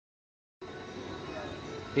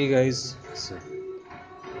Hey guys,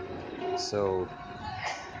 so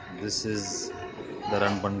this is the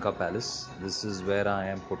Ranbanka Palace. This is where I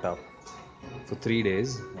am put up for 3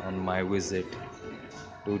 days on my visit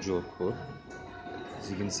to Jodhpur. As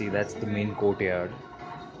you can see, that's the main courtyard.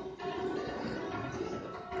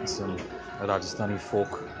 Some Rajasthani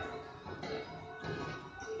folk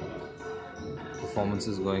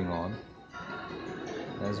performances going on.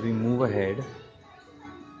 As we move ahead,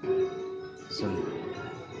 some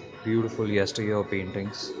beautiful yesteryear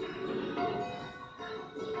paintings.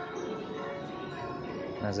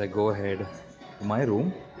 As I go ahead to my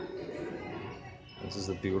room, this is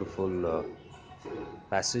the beautiful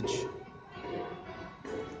passage.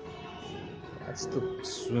 That's the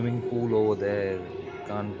swimming pool over there.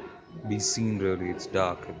 Can't be seen really. It's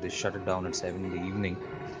dark. They shut it down at 7 in the evening.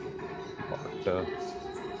 But as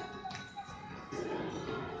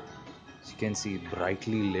you can see,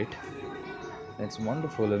 brightly lit. It's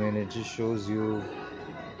wonderful. I mean, it just shows you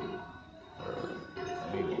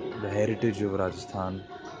the heritage of Rajasthan.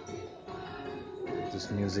 This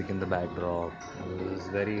music in the backdrop. This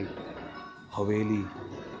very Haveli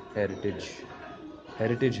heritage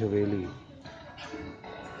Haveli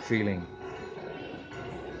feeling.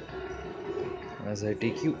 As I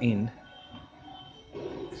take you in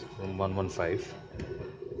room 115,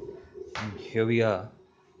 and here we are,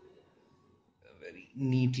 a very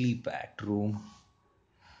neatly packed room.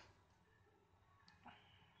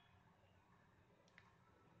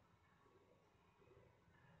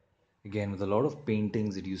 Again, with a lot of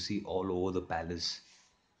paintings that you see all over the palace.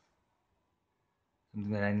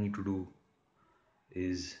 Something that I need to do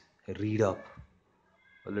is read up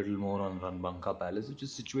a little more on Ranbanka Palace, which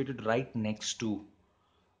is situated right next to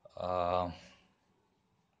uh,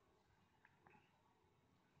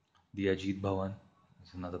 the Ajit Bhavan.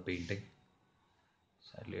 There's another painting.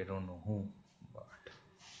 Sadly, I don't know who, but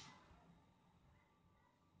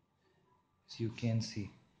as you can see,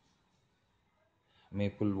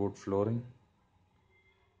 maple wood flooring,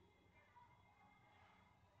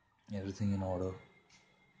 everything in order.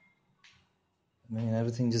 I mean,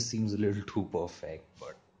 everything just seems a little too perfect,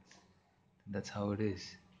 but that's how it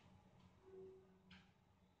is.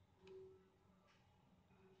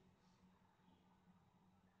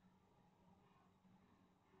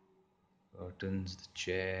 Curtains, the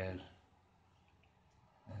chair.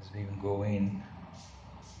 As we go in,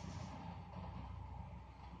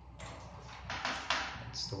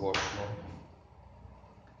 it's the washroom.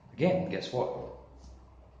 Again, guess what?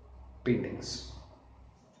 Paintings.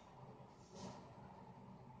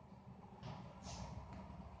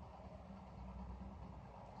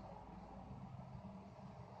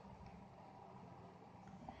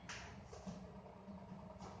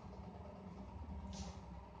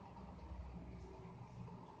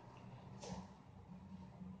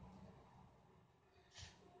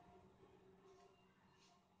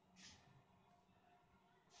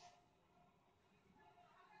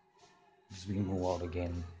 As we move out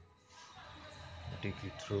again, I take you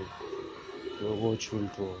through to a virtual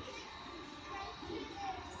tour.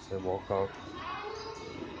 As I walk out,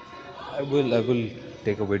 I will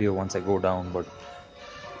take a video once I go down, but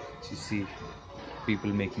you see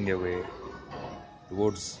people making their way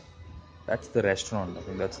towards, that's the restaurant. I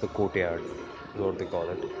think that's the courtyard, is what they call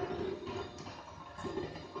it.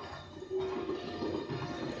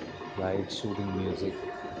 Light, soothing music.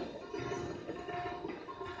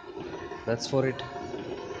 That's for it.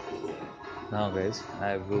 Now, guys,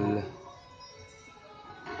 I will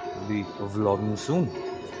be vlogging soon.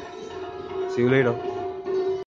 See you later.